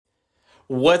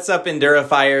What's up,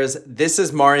 Endurifiers? This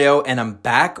is Mario, and I'm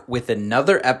back with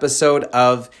another episode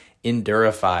of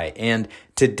Endurify. And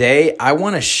today I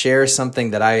want to share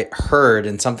something that I heard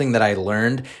and something that I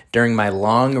learned during my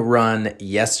long run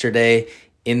yesterday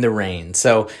in the rain.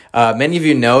 So many of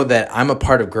you know that I'm a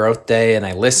part of Growth Day, and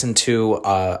I listen to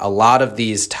a lot of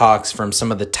these talks from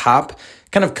some of the top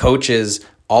kind of coaches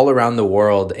all around the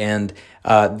world. And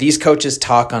these coaches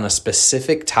talk on a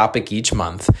specific topic each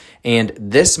month. And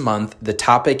this month, the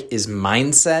topic is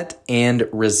mindset and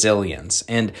resilience.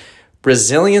 And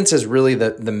resilience is really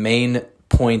the main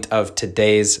point of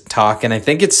today's talk. And I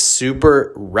think it's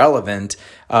super relevant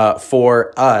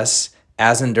for us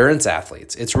as endurance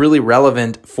athletes. It's really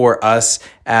relevant for us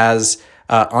as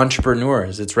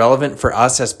entrepreneurs. It's relevant for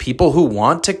us as people who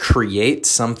want to create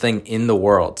something in the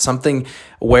world, something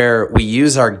where we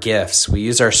use our gifts, we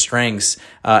use our strengths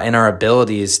and our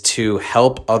abilities to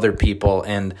help other people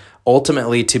and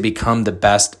ultimately to become the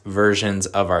best versions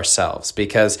of ourselves.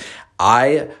 Because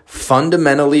I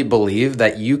fundamentally believe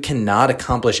that you cannot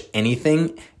accomplish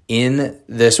anything in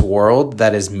this world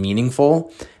that is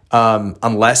meaningful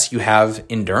unless you have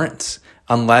endurance,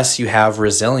 unless you have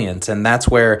resilience. And that's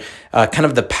where kind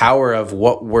of the power of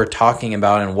what we're talking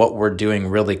about and what we're doing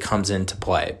really comes into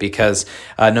play. Because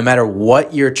no matter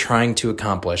what you're trying to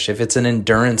accomplish, if it's an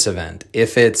endurance event,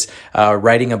 if it's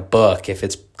writing a book, if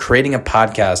it's creating a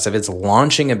podcast, if it's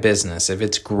launching a business, if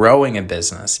it's growing a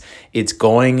business, it's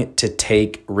going to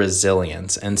take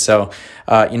resilience. And so,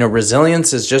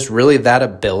 resilience is just really that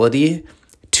ability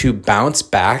to bounce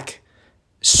back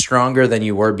stronger than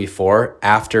you were before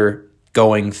after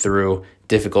going through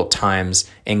difficult times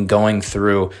and going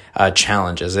through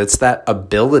challenges. It's that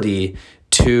ability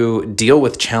to deal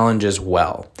with challenges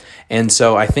well. And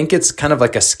so I think it's kind of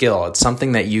like a skill. It's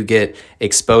something that you get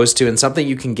exposed to and something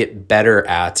you can get better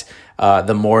at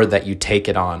the more that you take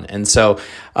it on. And so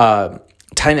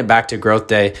tying it back to Growth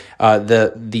Day,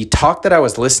 the talk that I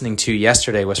was listening to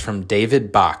yesterday was from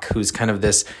David Bach, who's kind of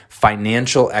this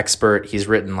financial expert. He's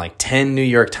written like 10 New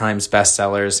York Times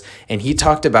bestsellers, and he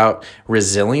talked about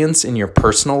resilience in your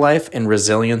personal life and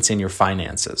resilience in your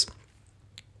finances.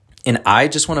 And I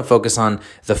just want to focus on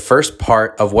the first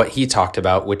part of what he talked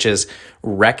about, which is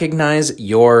recognize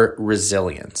your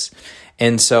resilience.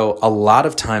 And so a lot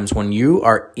of times when you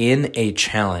are in a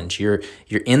challenge, you're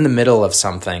in the middle of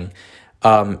something,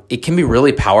 it can be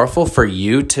really powerful for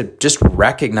you to just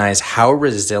recognize how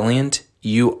resilient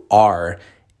you are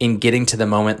in getting to the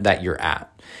moment that you're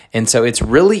at. And so it's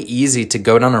really easy to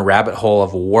go down a rabbit hole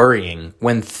of worrying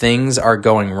when things are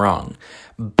going wrong.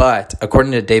 But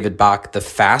according to David Bach, the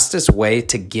fastest way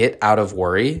to get out of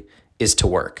worry is to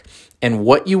work. And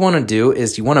what you want to do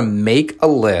is you want to make a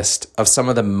list of some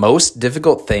of the most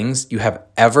difficult things you have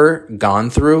ever gone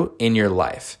through in your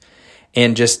life.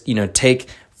 And just, take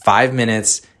 5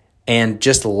 minutes and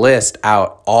just list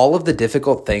out all of the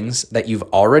difficult things that you've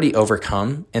already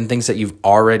overcome and things that you've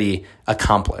already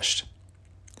accomplished.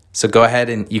 So go ahead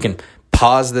and you can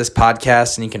pause this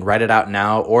podcast and you can write it out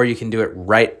now, or you can do it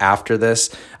right after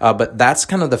this. But that's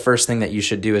kind of the first thing that you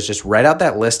should do is just write out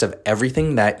that list of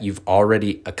everything that you've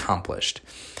already accomplished.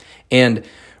 And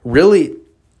really,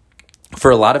 for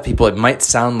a lot of people, it might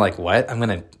sound like, what? I'm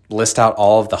going to list out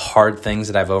all of the hard things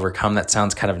that I've overcome. That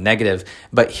sounds kind of negative.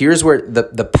 But here's where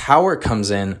the power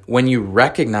comes in when you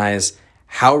recognize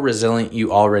how resilient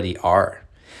you already are.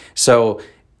 So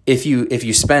if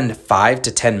you spend 5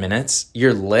 to 10 minutes,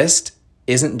 your list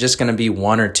isn't just going to be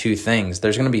one or two things.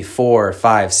 There's going to be 4,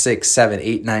 5, 6, 7,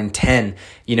 8, 9, 10,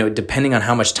 depending on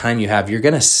how much time you have. You're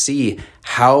going to see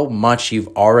how much you've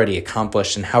already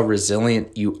accomplished and how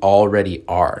resilient you already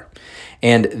are.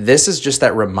 And this is just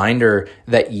that reminder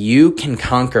that you can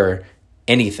conquer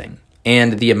anything.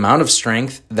 And the amount of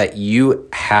strength that you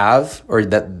have, or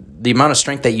that the amount of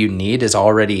strength that you need, is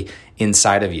already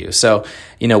inside of you. So,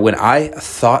 when I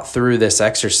thought through this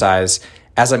exercise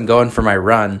as I'm going for my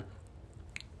run,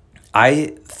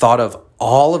 I thought of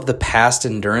all of the past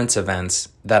endurance events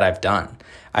that I've done.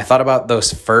 I thought about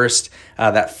those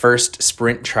that first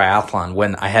sprint triathlon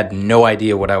when I had no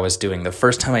idea what I was doing. The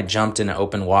first time I jumped into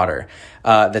open water.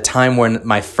 The time when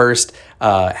my first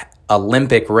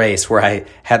Olympic race where I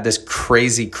had this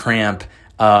crazy cramp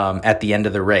at the end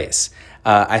of the race.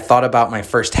 I thought about my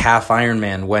first half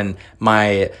Ironman when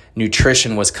my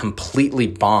nutrition was completely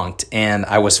bonked and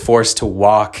I was forced to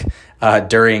walk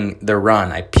during the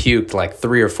run. I puked like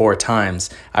 3 or 4 times.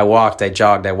 I walked, I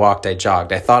jogged, I walked, I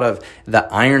jogged. I thought of the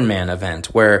Ironman event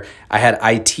where I had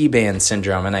IT band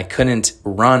syndrome and I couldn't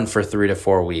run for 3 to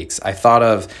 4 weeks. I thought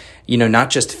of, not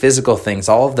just physical things,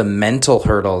 all of the mental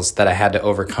hurdles that I had to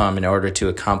overcome in order to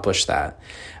accomplish that.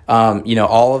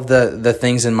 all of the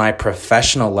things in my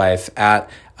professional life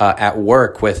at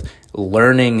work with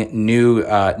learning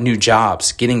new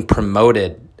jobs, getting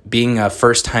promoted, being a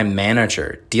first-time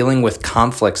manager, dealing with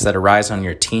conflicts that arise on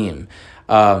your team,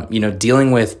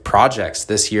 dealing with projects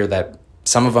this year that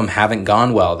some of them haven't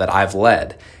gone well that I've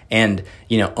led, and,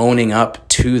 owning up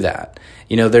to that.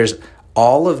 There's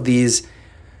all of these,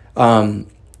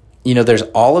 there's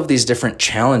all of these different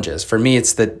challenges. For me,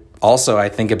 it's also I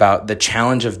think about the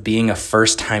challenge of being a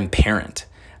first-time parent.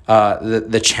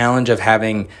 The challenge of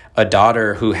having a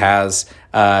daughter who has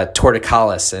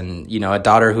torticollis and, a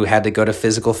daughter who had to go to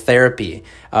physical therapy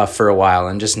for a while,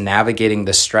 and just navigating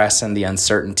the stress and the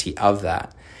uncertainty of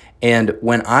that. And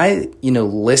when I,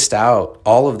 list out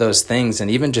all of those things,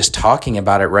 and even just talking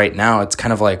about it right now, it's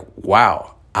kind of like,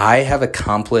 wow, I have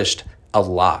accomplished a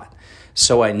lot.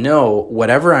 So I know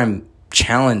whatever I'm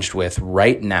challenged with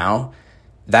right now,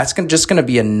 that's just going to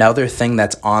be another thing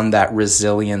that's on that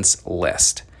resilience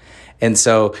list. And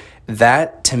so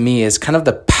that to me is kind of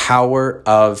the power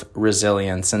of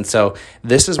resilience. And so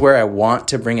this is where I want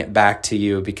to bring it back to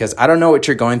you, because I don't know what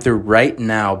you're going through right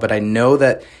now, but I know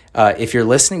that if you're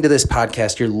listening to this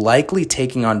podcast, you're likely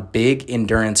taking on big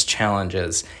endurance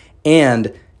challenges,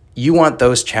 and you want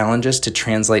those challenges to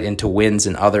translate into wins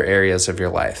in other areas of your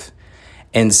life.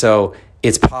 And so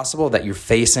it's possible that you're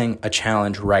facing a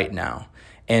challenge right now.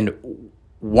 And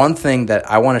one thing that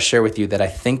I want to share with you that I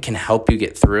think can help you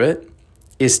get through it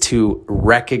is to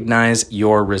recognize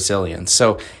your resilience.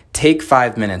 So take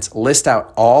 5 minutes, list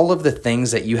out all of the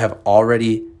things that you have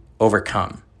already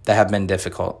overcome that have been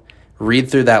difficult.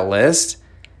 Read through that list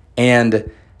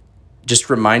and just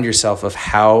remind yourself of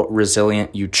how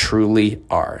resilient you truly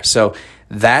are. So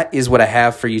that is what I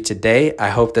have for you today. I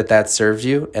hope that serves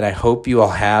you, and I hope you all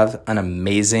have an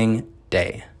amazing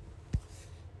day.